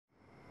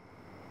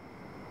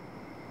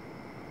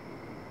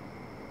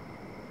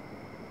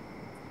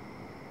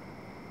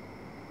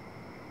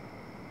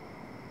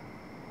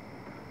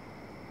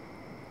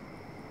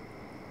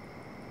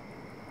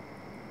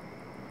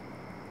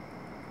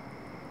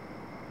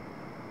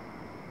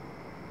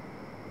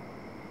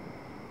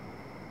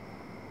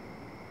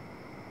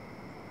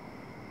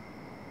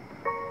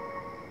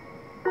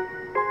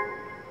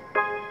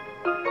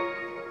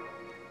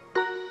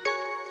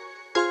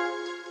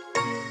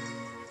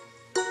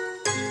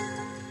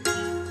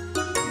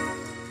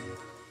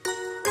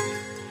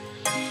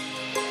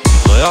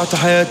ضيعت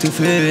حياتي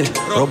فيه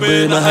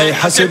ربنا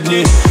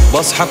هيحاسبني.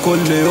 بصحى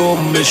كل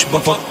يوم مش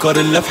بفكر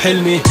الا في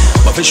حلمي،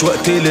 مفيش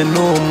وقت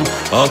للنوم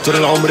قطر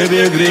العمر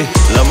بيجري.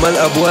 لما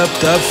الابواب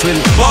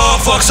تقفل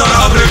بقف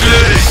اكسرها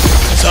برجلي.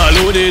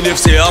 سألوني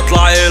نفسي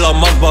اطلع ايه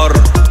لما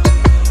اكبر،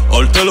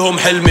 قلت لهم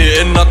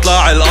حلمي ان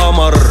اطلع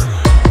القمر.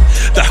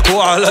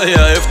 ضحكوا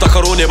عليا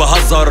افتكروني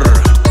بهزر،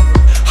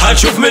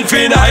 هنشوف مين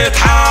فينا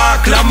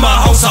هيضحك لما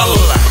هوصل.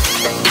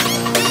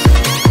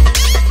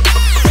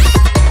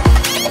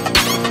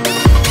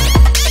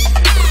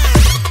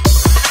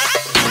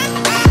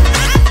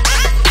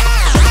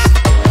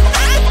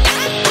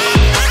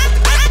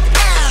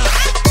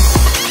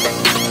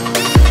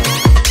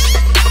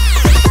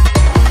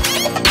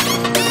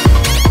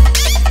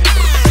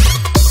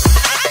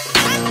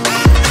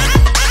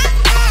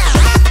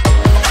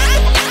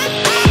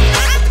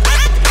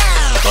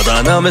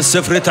 بدأنا من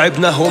الصفر،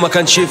 تعبنا وما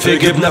كانش في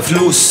جيبنا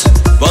فلوس،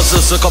 بس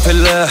الثقة في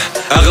الله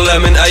أغلى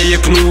من أي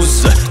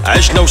كنوز.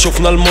 عشنا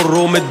وشفنا المر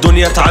ومن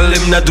الدنيا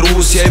اتعلمنا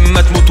دروس، يا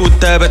إما تموت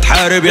وأنت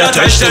بتحارب يا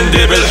تعيش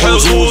تندي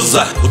بالحظوظ.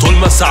 وطول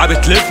ما الساعة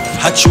بتلف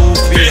هتشوف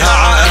فيها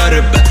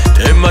عقارب،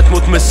 يا إما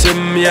تموت من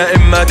السم يا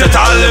إما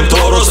تتعلم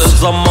تقرص.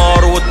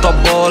 الزمار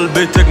والطبال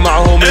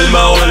بتجمعهم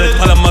الموالد،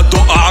 فلما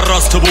تدق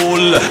عالراس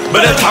تبول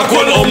بنضحك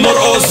ونقوم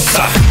نرقص،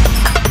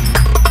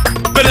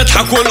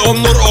 بنضحك ونقوم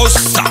نرقص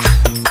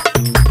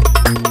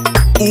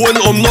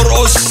ونقوم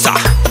نرقص،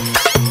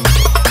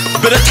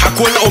 بنضحك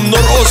ونقوم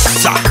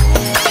نرقص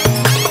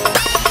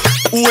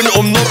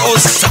ونقوم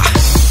نرقص.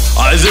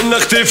 عايزين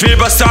نختفي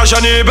بس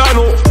عشان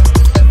يبانوا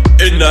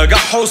النجاح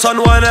حصان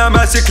وانا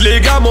ماسك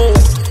لجامه،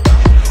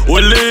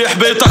 واللي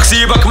يحبطك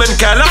سيبك من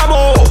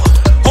كلامه،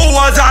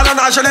 هو زعلان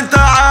عشان انت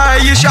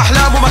عايش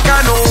احلامه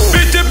مكانه.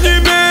 بتبني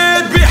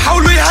بيت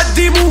بيحاولوا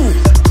يهدموه،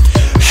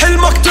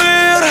 حلمك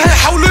طير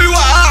هيحاولوا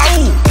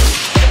يوقعوه،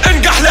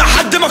 انجح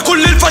لحد ما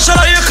كل الفشل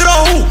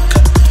يكرهوك.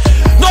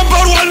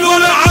 نمبر 1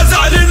 ولا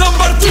عزقلي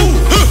نمبر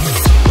 2.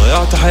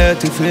 ضيعت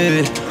حياتي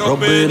فيه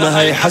ربنا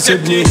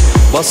هيحاسبني.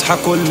 بصحى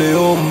كل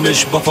يوم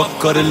مش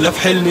بفكر الا في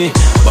حلمي،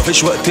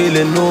 مفيش وقت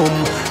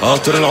للنوم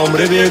قطر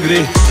العمر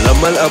بيجري.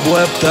 لما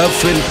الابواب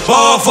تقفل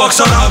بقف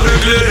اكسرها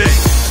برجلي.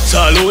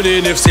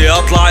 سألوني نفسي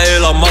اطلع ايه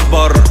لما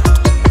اكبر،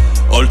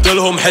 قلت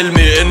لهم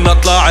حلمي ان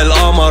اطلع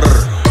القمر.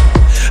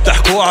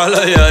 ضحكوا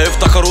عليا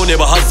افتكروني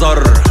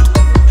بهزر،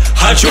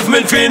 هنشوف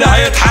مين فينا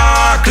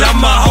هيضحك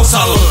لما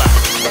هوصل.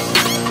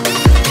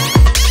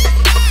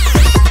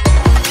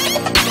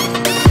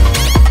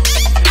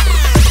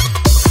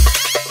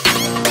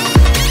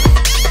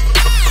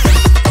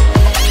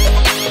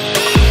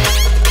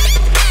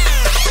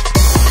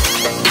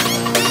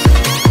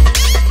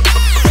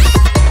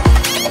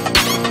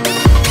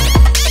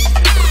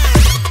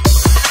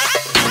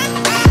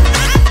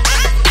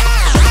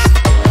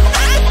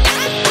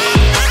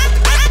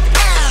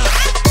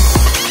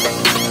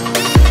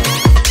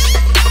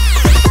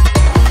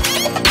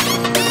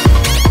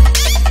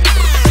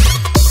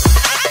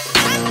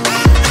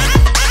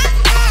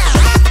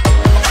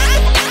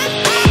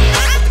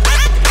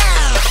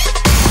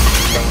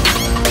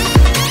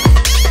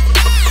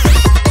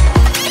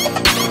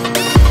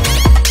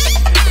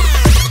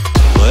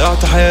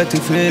 ضيعت حياتي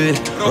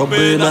فيه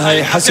ربنا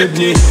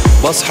هيحاسبني.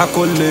 بصحى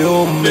كل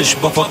يوم مش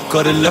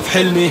بفكر الا في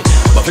حلمي،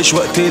 مفيش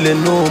وقت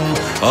للنوم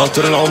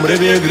قطر العمر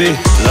بيجري.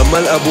 لما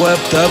الابواب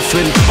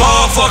تقفل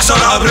بقف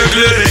اكسرها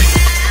برجلي،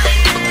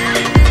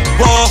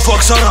 بقف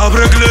اكسرها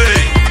برجلي،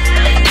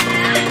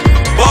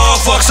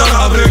 بقف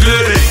اكسرها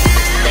برجلي،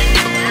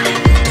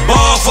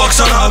 بقف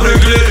اكسرها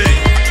برجلي،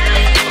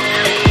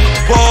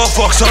 بقف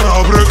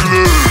اكسرها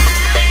برجلي.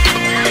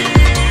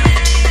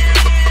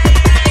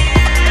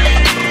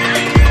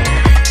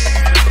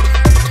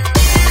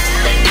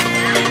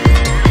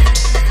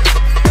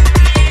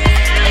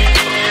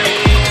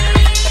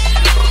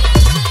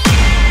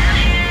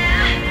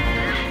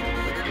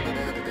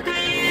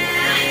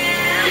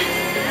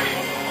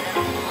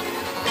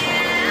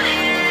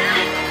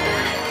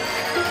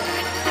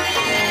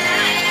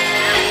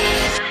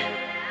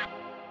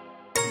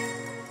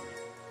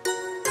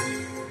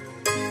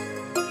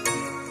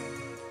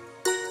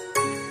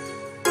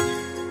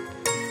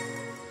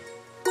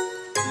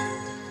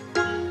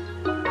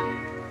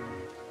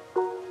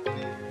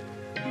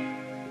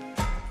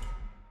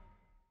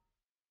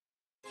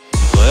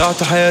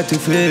 ضيعت حياتي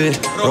فيه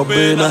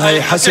ربنا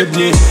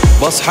هيحاسبني.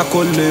 بصحى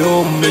كل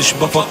يوم مش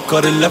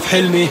بفكر الا في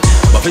حلمي،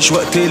 مفيش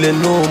وقت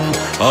للنوم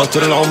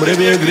قطر العمر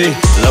بيجري.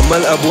 لما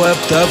الابواب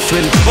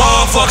تقفل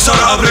بقف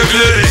اكسرها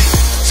برجلي.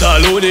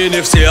 سألوني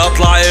نفسي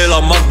اطلع ايه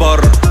لما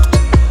اكبر،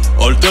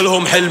 قلت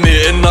لهم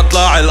حلمي ان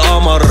اطلع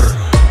القمر.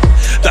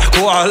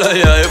 ضحكوا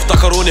عليا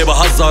افتكروني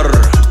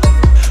بهزر،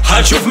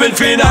 هنشوف مين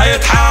فينا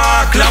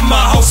هيضحك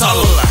لما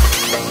هوصل.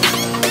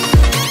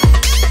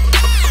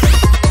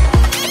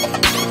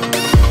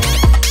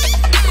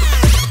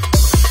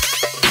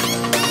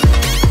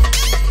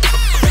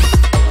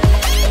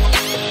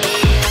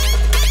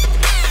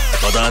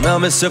 بدأنا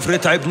من الصفر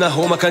تعبنا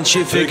وما كانش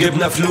في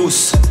جيبنا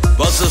فلوس،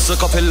 بس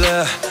الثقة في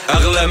الله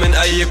أغلى من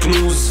أي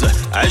كنوز.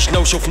 عشنا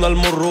وشفنا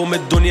المر ومن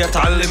الدنيا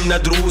اتعلمنا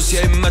دروس،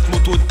 يا إما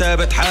تموت وأنت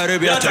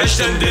بتحارب يا تعيش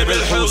تندي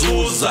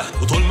بالحظوظ.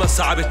 وطول ما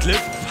الساعة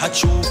بتلف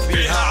هتشوف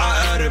فيها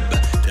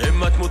عقارب، يا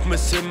إما تموت من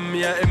السم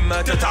يا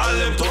إما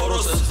تتعلم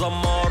تقرص.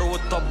 الزمار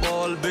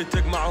والطبال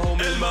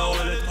بتجمعهم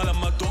الموالد،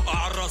 فلما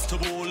تقع الراس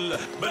تبول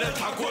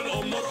بنضحك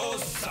ونقوم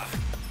نرقص،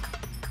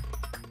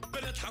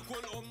 بنضحك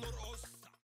ونقوم نرقص.